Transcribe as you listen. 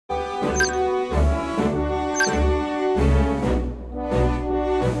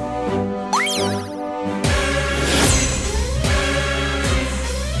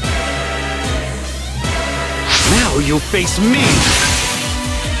face me!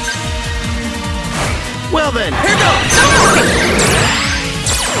 Well then, here goes!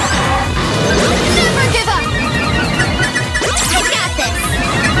 Never give up! I got this!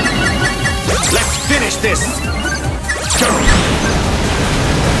 Let's finish this! Go!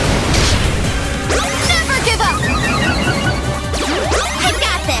 Never give up! I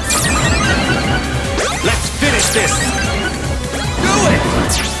got this! Let's finish this! Do it!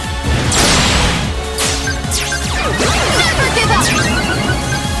 Never give up!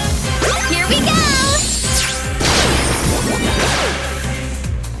 Here we go!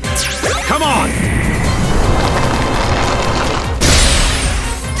 Come on!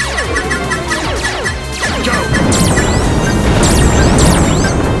 Go!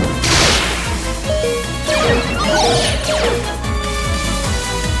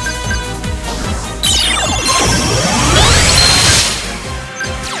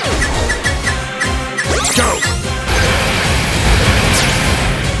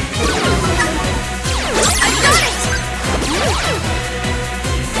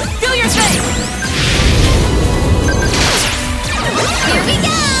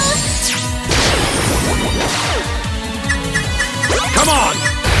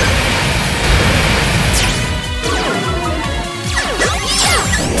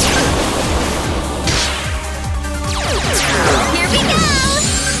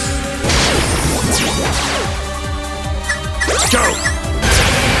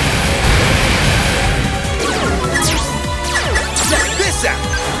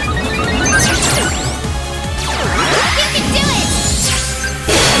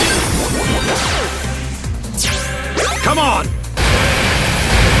 Come on!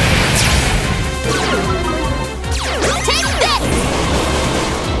 Take this!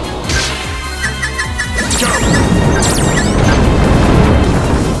 Go!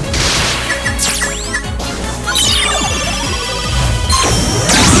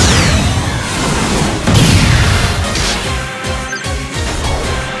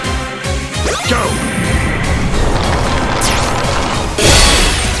 Go!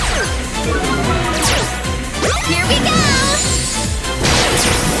 Here we go!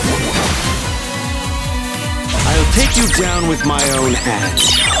 I'll take you down with my own hand.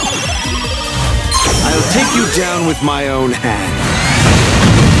 I'll take you down with my own hand.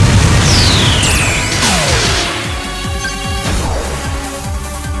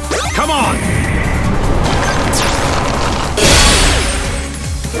 Come on!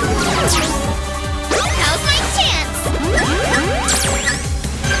 How's my chance?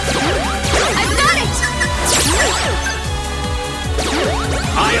 I've got it!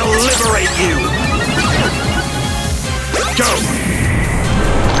 I'll liberate you! Go!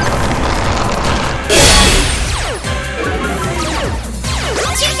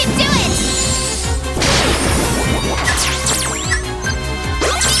 You can do it!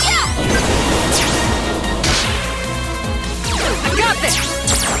 Yeah! I got this!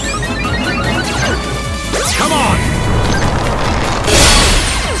 Come on!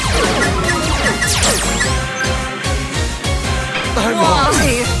 I'm lost.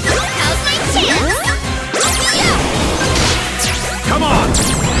 How's my chance? Yeah! Come on!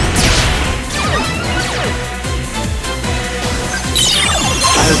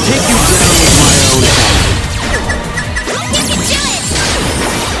 I'll take you down with my own hand. You can do it!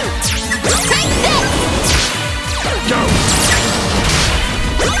 Take this! Go!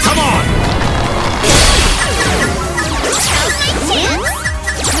 Come on! How's my chance?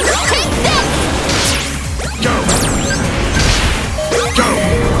 Take this! Go! Go!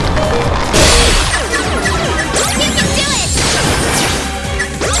 You can do it!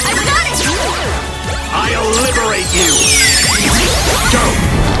 I've got it! I'll liberate you! Go!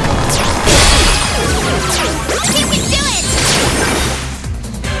 You can do it!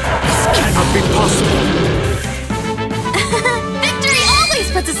 This cannot be possible! Victory always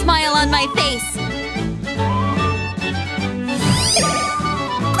puts a smile on my face!